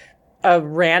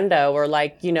rando, or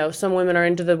like, some women are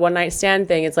into the one night stand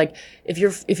thing. It's like, if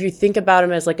you think about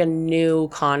them as like a new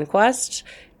conquest,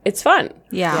 it's fun.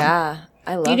 Yeah. Yeah.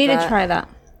 I love You need that. to try that.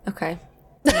 Okay.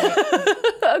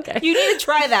 Okay. You need to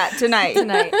try that tonight.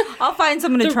 I'll find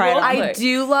someone to try it role on. play. I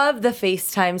do love the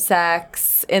FaceTime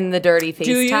sex in the dirty you?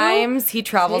 FaceTimes. He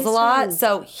travels a lot. FaceTimes.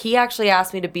 So he actually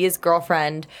asked me to be his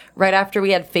girlfriend right after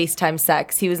we had FaceTime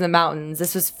sex. He was in the mountains.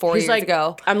 This was 4 He's years like,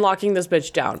 ago. I'm locking this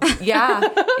bitch down. Yeah.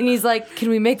 And he's like, can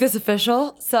we make this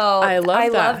official? So I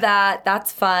love love that.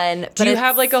 That's fun. Do you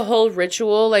have like a whole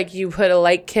ritual? Like you put a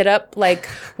light kit up? Like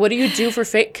what do you do for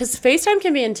because FaceTime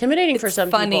can be intimidating for some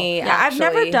funny? people. Yeah, I've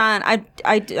never actually. done.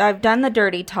 I've done the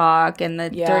dirty talk and the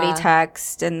Yeah. dirty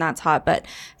text, and that's hot. But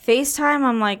FaceTime,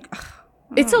 I'm like, ugh,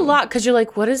 It's a lot because you're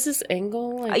like, what is this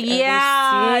angle? Like,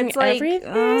 it's like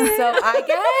So I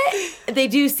get, they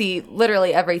do see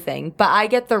literally everything, but I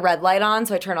get the red light on,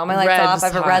 so I turn all my lights Red's off. I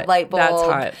have a hot. red light bulb. That's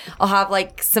hot. I'll have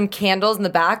like some candles in the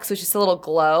back, so it's just a little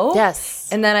glow. Yes.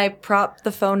 And then I prop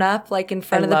the phone up like in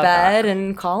front of the love bed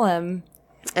and call him.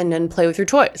 And then play with your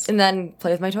toys. And then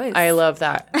play with my toys. I love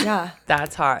that. Yeah.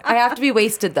 That's hot. I have to be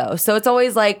wasted though. So it's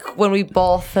always like when we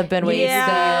both have been wasted.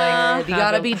 Yeah. You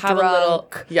gotta be have drunk. a little,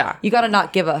 yeah. You gotta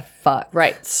not give a fuck.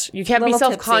 Right. You can't be Little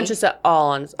self-conscious at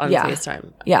all on Yeah.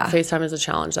 FaceTime. Yeah. FaceTime is a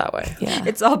challenge that way. Yeah.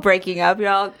 it's all breaking up. You're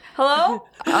all, hello?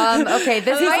 Okay,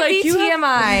 this might like, be you have-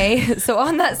 TMI. So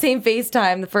on that same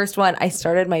FaceTime, the first one, I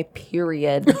started my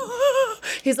period.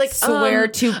 He's like, Swear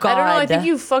to I don't know. I God. think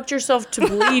you fucked yourself to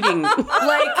bleeding. Like,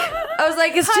 I was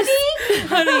like, it's just...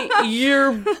 Honey,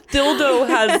 your dildo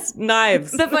has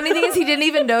knives. The funny thing is he didn't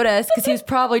even notice because he was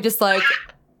probably just like,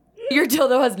 your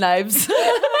dildo has knives.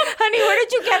 Honey, where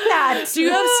did you get that? Do you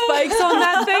have spikes on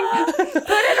that thing? Put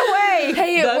it away.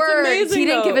 Hey, it That's worked. amazing, He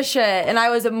didn't though. give a shit. And I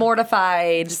was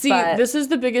mortified. See, but this is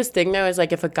the biggest thing though, is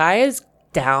like if a guy is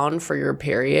down for your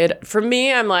period, for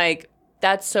me, I'm like,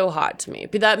 that's so hot to me.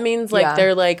 But that means like Yeah.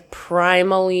 they're like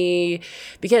primally,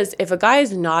 because if a guy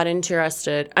is not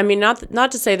interested, I mean, not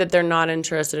to say that they're not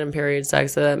interested in period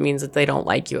sex, so that means that they don't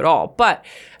like you at all. But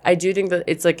I do think that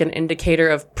it's like an indicator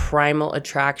of primal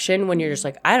attraction when you're just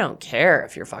like, I don't care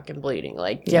if you're fucking bleeding,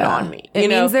 like get on me. It You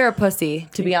know, means they're a pussy,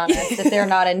 to be honest, if they're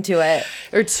not into it.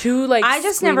 or too like. I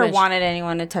just never squeamish. wanted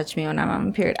anyone to touch me when I'm on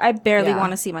my period. I barely Yeah.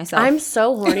 want to see myself. I'm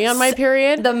so horny on my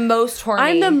period. The most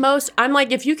horny. I'm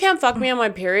like, if you can't fuck me on my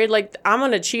period, like, I'm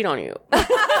gonna cheat on you.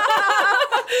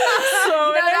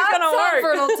 So it ain't gonna work.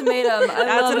 For an ultimatum.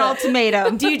 That's an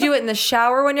ultimatum. Do you do it in the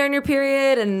shower when you're on your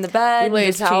period, in the bed? Lay a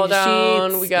just change towel the down.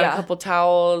 sheets? We got Yeah. a couple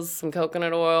towels, some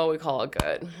coconut oil. We call it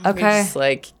good. Okay. We just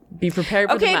like be prepared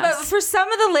for Okay, the but mess. for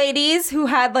some of the ladies who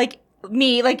had like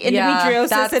me, like Yeah, endometriosis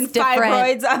that's and different.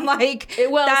 fibroids, I'm like,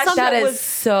 well, some- That shit is was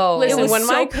so... Listen, was when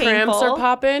my so cramps painful. are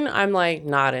popping, I'm like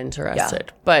not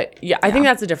interested. But yeah, I think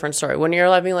that's a different story. When you're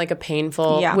having like a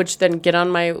painful, Yeah. which then get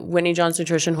on my Whitney John's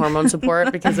nutrition hormone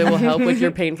support because it will help with your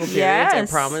painful periods. I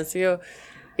Yes. promise you.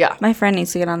 Yeah. My friend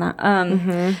needs to get on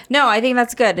that. No, I think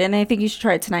that's good, and I think you should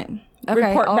try it tonight. Okay,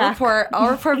 Report back. I'll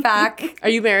report back. Are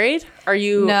you married? Are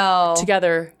you No.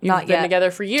 together? You've Not been yet. together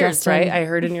for years, Justin. right? I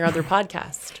heard in your other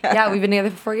podcast. Yeah, we've been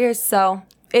together for 4 years, so...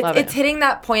 Love it. It's hitting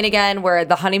that point again where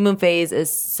the honeymoon phase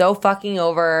is so fucking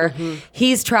over.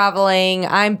 He's traveling,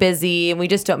 I'm busy, and we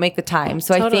just don't make the time.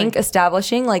 So I Totally. think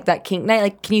establishing like that kink night,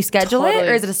 like, can you schedule it Totally.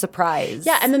 or is it a surprise?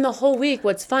 Yeah, and then the whole week,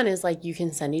 what's fun is like you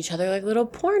can send each other like little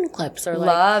porn clips or like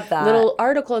Love that. little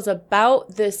articles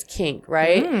about this kink,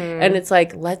 right? And it's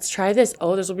like, let's try this.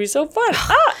 Oh, this will be so fun.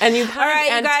 And you All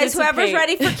right, you guys, whoever's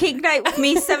ready for kink night with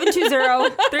me,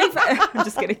 720-35. I'm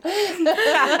just kidding.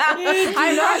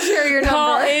 I'm not sure your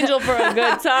Call number. Angel for a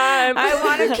good time. I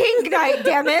want a kink night,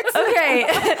 damn it. Okay.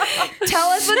 Tell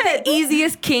us what the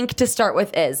easiest kink to start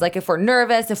with is. Like if we're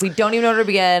nervous, if we don't even know where to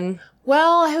begin.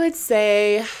 Well, I would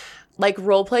say like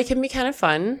role play can be kind of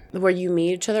fun where you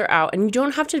meet each other out and you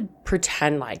don't have to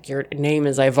pretend like your name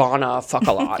is Ivana fuck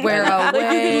a lot. Wear a like you wig.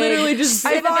 can literally just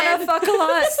I want to fuck a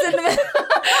lot. Cinnamon.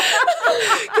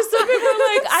 because some people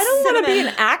are like, I don't want to be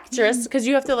an actress because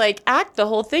you have to like act the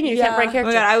whole thing. You can't break Oh my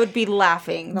character. God, I would be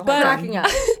laughing the whole time. Cracking up.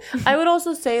 I would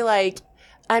also say like,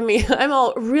 I mean, I'm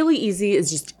all really easy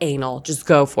is just anal. Just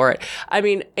go for it. I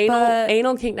mean,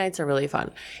 anal kink nights are really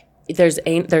fun. There's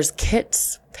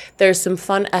kits. There's some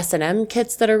fun S&M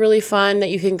kits that are really fun that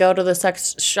you can go to the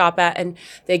sex shop at, and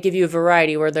they give you a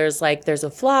variety where there's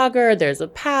a flogger, there's a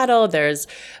paddle, there's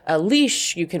a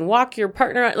leash. You can walk your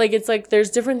partner. Like, it's like there's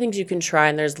different things you can try,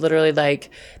 and there's literally like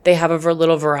they have a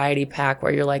little variety pack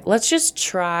where you're like, let's just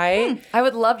try. I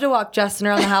would love to walk Justin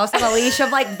around the house on a leash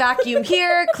of like vacuum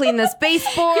here, clean this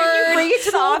baseboard. Can you bring it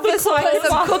to the office so I Put can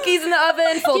some walk? cookies in the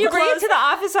oven, fold Can you the bring it clothes. to the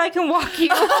office so I can walk you?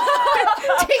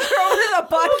 Take her over to the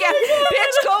podcast.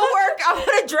 Bitch, go work. I'm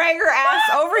going to drag her ass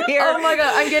over here. Oh my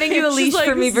God, I'm getting you a leash Just,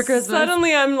 for like, me for Christmas.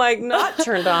 Suddenly, I'm like not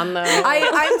turned on though.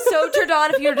 I'm so turned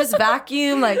on if you're just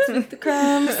vacuum, like sweep the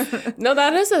crumbs. No,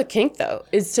 that is a kink though,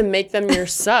 is to make them your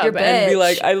sub Your and be bitch.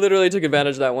 like, I literally took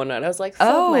advantage of that one night. I was like,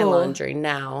 fold my Oh. laundry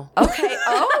now. Okay.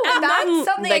 Oh, that's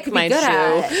something I Lick could my be good shoe.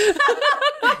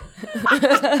 at.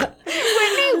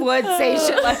 Whitney would say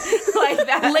shit like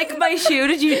that. Lick my shoe.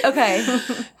 Did you? Okay.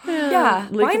 Yeah.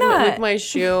 Why not? Lick my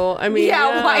shoe. I mean,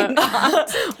 Yeah, why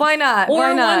not? Why not? Or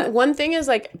Why not? one thing is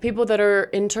like people that are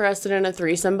interested in a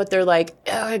threesome, but they're like,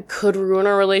 it could ruin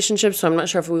our relationship, so I'm not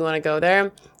sure if we want to go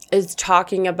there, is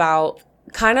talking about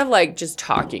kind of like just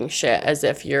talking shit as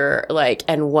if you're like,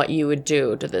 and what you would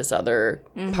do to this other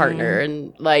partner,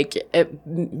 and like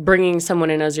bringing someone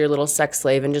in as your little sex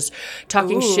slave and just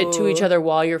talking shit to each other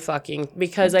while you're fucking,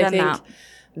 because I think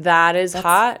that is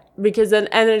hot, because then,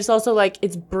 and it's also like,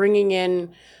 it's bringing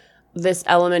in this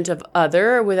element of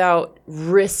other without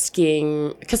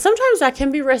risking, because sometimes that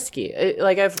can be risky.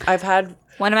 Like I've had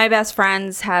one of my best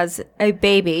friends has a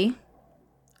baby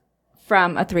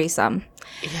from a threesome.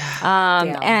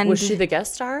 Yeah. And was she the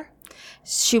guest star?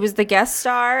 She was the guest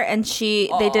star, and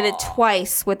they did it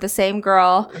twice with the same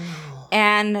girl.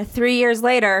 And 3 years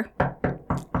later,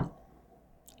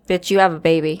 bitch, you have a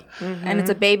baby, and it's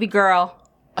a baby girl.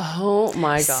 Oh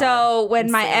my God. So when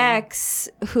my ex,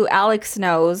 who Alex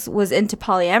knows, was into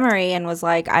polyamory and was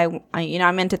like, I'm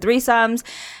into threesomes.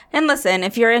 And listen,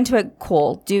 if you're into it,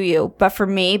 cool, do you. But for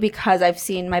me, because I've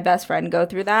seen my best friend go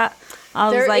through that, I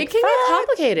was like, it can get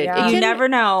complicated. Yeah. You never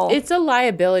know. It's a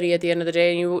liability at the end of the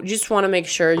day, and you just want to make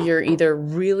sure you're either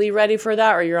really ready for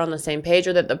that, or you're on the same page,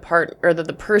 or that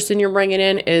the person you're bringing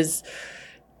in is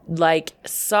like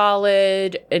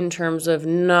solid in terms of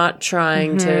not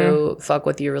trying to fuck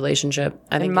with your relationship.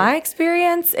 I think in my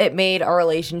experience, it made our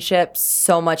relationship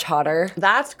so much hotter.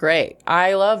 That's great.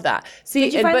 I love that. See,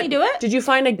 did you finally do it? Did you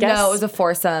find a guest? No, it was a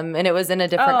foursome, and it was in a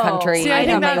different country. See, I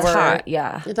think that's hot.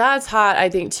 Yeah, that's hot. I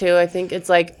think too. I think it's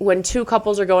like when two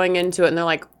couples are going into it and they're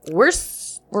like, we're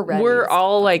ready. We're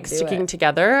all like sticking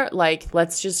together. Like,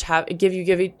 let's just have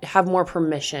more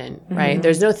permission, right?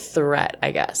 There's no threat,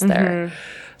 I guess, there.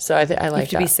 So I like that.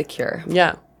 To be secure.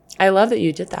 Yeah. I love that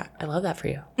you did that. I love that for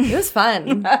you. It was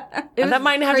fun. That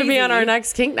might have to be on our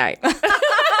next kink night.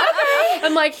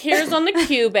 I'm like, here's on the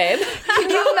cue, babe. Can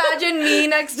you imagine me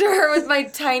next to her with my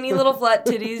tiny little flat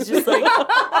titties, just like,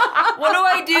 what do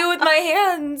I do with my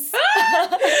hands?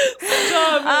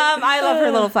 I love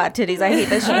her little flat titties. I hate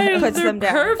that she puts them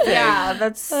down. Perfect.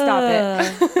 Yeah, stop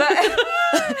it. But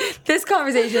this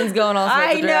conversation's going all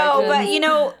sorts of know, directions.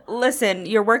 but listen,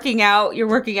 you're working out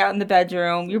in the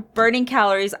bedroom, you're burning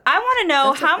calories. I want to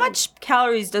know how much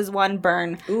calories does one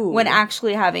burn when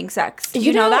actually having sex?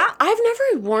 You know that? I've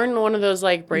never worn one of those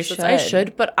like bracelets. I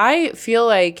should, but I feel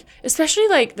like, especially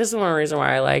like, this is one reason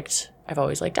why I've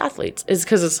always liked athletes, is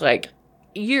because it's like,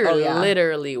 you're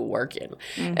literally working.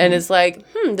 And it's like,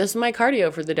 this is my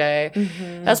cardio for the day.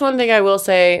 That's one thing I will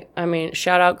say. I mean,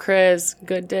 shout out Chris,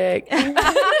 good dick. Yay,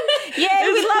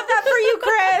 we love that for you,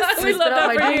 Chris. We love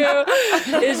that for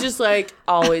you. It's just like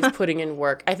always putting in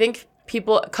work. I think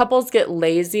couples get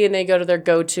lazy and they go to their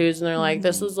go-tos and they're like,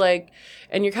 this is like,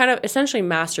 and you're kind of essentially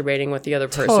masturbating with the other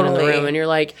person in the room, and you're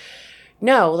like,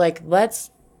 no, like, let's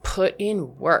put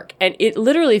in work. And it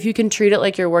literally, if you can treat it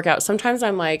like your workout, sometimes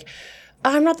I'm like,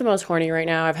 I'm not the most horny right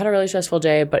now. I've had a really stressful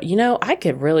day, but I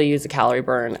could really use a calorie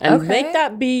burn, and make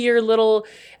that be your little,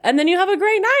 and then you have a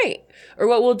great night. Or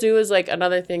what we'll do is like,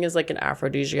 another thing is like an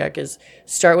aphrodisiac is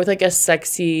start with like a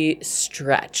sexy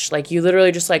stretch. Like you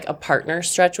literally just like a partner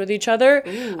stretch with each other.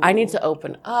 Ooh. I need to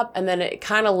open up, and then it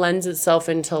kind of lends itself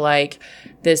into like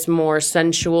this more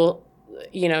sensual,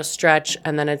 stretch,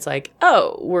 and then it's like,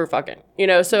 oh, we're fucking,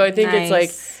 so I think it's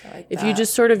like if you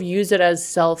just sort of use it as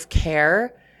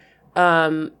self-care,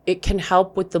 it can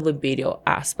help with the libido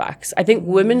aspects. I think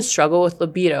women struggle with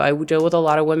libido. I deal with a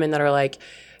lot of women that are like,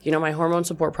 my hormone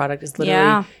support product is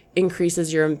literally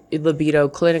increases your libido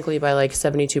clinically by like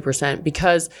 72%,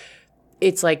 because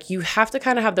it's like you have to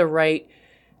kind of have the right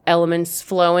elements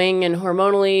flowing and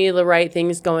hormonally the right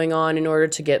things going on in order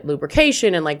to get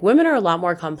lubrication. And like women are a lot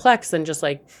more complex than just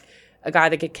like a guy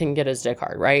that can get his dick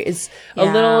hard, right? It's a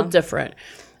little different.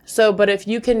 So, but if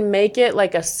you can make it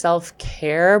like a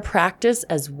self-care practice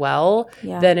as well,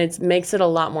 then it makes it a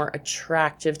lot more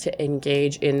attractive to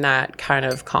engage in that kind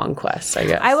of conquest, I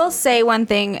guess. I will say one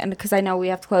thing, and because I know we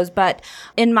have to close, but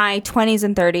in my 20s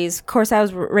and 30s, of course, I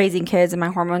was raising kids and my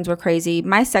hormones were crazy.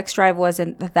 My sex drive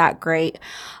wasn't that great.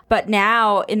 But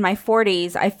now in my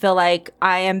 40s, I feel like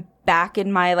I am back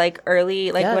in my like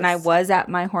early, like when I was at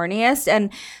my horniest, and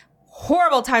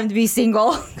horrible time to be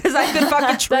single because I could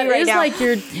fuck a tree right now. That is like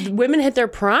your women hit their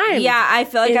prime. Yeah, I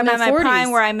feel like I'm at my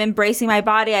prime where I'm embracing my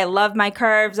body. I love my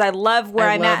curves. I love where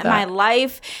I'm at in my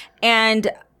life. And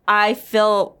I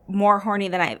feel more horny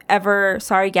than I've ever.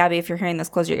 Sorry, Gabby, if you're hearing this,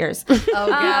 close your ears. Oh,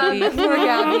 Gabby. Poor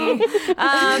Gabby.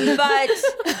 But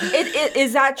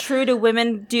is that true? Do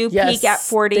women peak at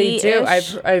 40? They do.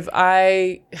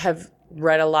 I have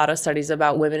read a lot of studies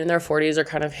about women in their 40s are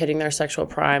kind of hitting their sexual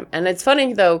prime. And it's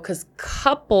funny though, because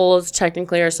couples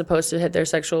technically are supposed to hit their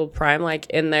sexual prime like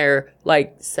in their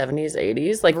like 70s,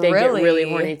 80s. Like they get really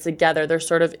horny together. They're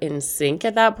sort of in sync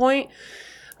at that point.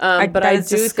 But I do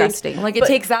disgusting. think Like it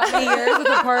takes that many years with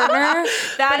a partner.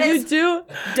 That is you do.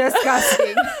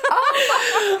 disgusting.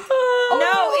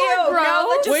 No, ew, no.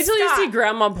 Just Wait till you stop. see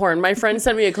grandma porn. My friend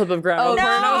sent me a clip of grandma porn. And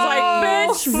I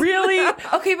was like, bitch, really?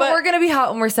 Okay, but we're gonna be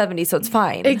hot when we're 70, so it's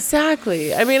fine.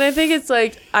 Exactly. I mean, I think it's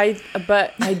like I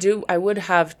would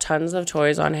have tons of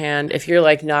toys on hand. If you're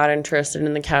like not interested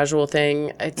in the casual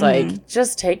thing, it's like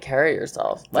just take care of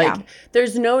yourself. Like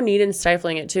there's no need in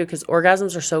stifling it too, because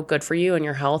orgasms are so good for you and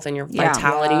your health and your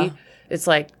vitality. Yeah. It's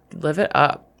like live it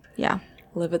up. Yeah.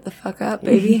 Live it the fuck up,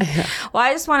 baby. Well,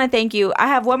 I just want to thank you. I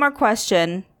have one more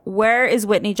question. Where is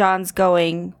Whitney Johns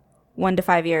going 1 to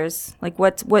 5 years? Like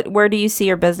where do you see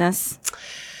your business?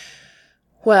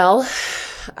 Well,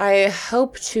 I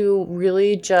hope to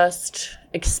really just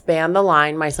expand the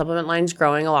line. My supplement line's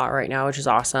growing a lot right now, which is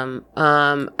awesome.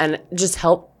 And just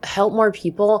help more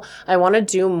people. I want to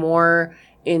do more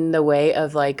in the way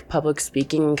of like public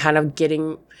speaking and kind of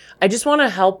I just want to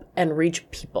help and reach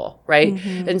people, right?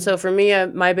 And so for me,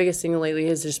 my biggest thing lately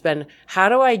has just been, how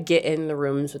do I get in the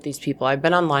rooms with these people? I've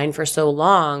been online for so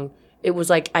long. It was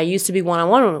like I used to be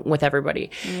one-on-one with everybody.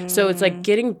 So it's like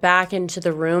getting back into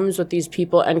the rooms with these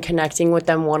people and connecting with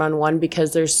them one-on-one,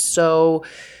 because there's so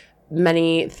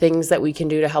many things that we can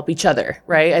do to help each other,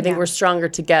 right? I think we're stronger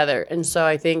together. And so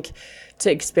I think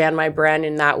to expand my brand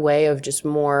in that way of just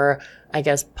more, I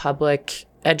guess, public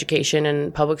education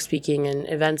and public speaking and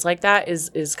events like that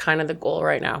is kind of the goal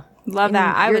right now. Love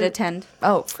that. I would attend.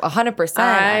 Oh, 100%.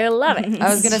 I love it. I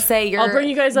was gonna say I'll bring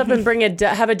you guys up and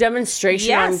have a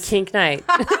demonstration on Kink Night.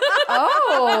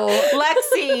 Oh,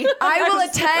 Lexi. I will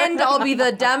attend. I'll be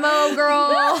the demo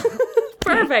girl.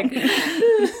 Perfect.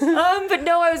 But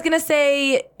no, I was gonna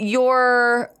say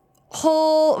your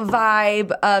whole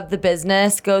vibe of the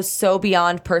business goes so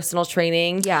beyond personal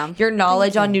training. Yeah. Your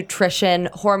knowledge on nutrition,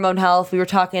 hormone health. We were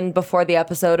talking before the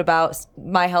episode about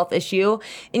my health issue,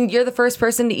 and you're the first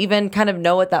person to even kind of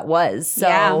know what that was. So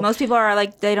Yeah, most people are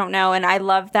like, they don't know. And I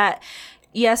love that.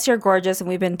 Yes, you're gorgeous, and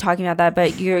we've been talking about that,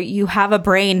 but you have a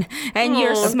brain, and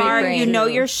you're smart. brain. You know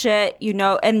your shit,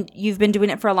 and you've been doing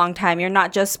it for a long time. You're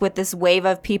not just with this wave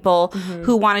of people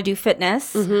who want to do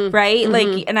fitness, right?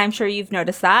 Like, and I'm sure you've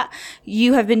noticed that.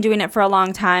 You have been doing it for a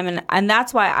long time, and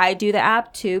that's why I do the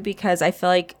app too, because I feel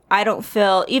like I don't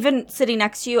feel, even sitting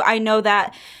next to you, I know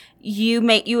that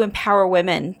you empower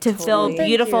women to feel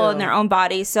beautiful in their own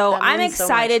bodies. So I'm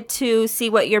excited to see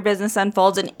what your business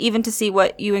unfolds, and even to see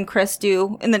what you and Chris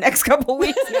do in the next couple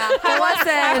weeks. I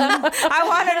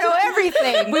want to know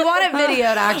everything. we want it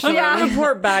videoed, actually.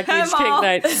 Report back each Kink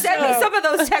Night. Send me some of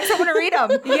those texts. I want to read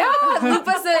them. Yeah, loop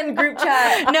us in group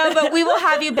chat. No, but we will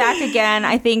have you back again.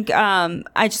 I think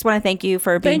I just want to thank you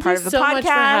for being part of the podcast. Thank you so much for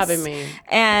having me.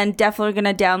 And definitely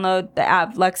going to download the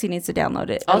app. Lexi needs to download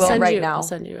it. I'll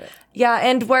send you it. Yeah,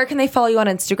 and where can they follow you on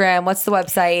Instagram? What's the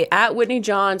website? At Whitney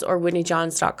Johns or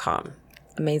WhitneyJohns.com.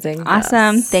 Amazing.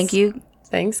 Awesome. Yes. Thank you.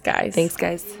 Thanks, guys.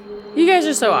 You guys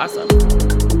are so awesome.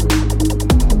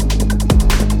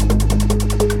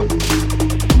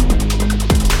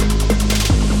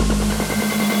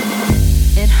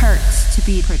 It hurts to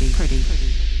be pretty.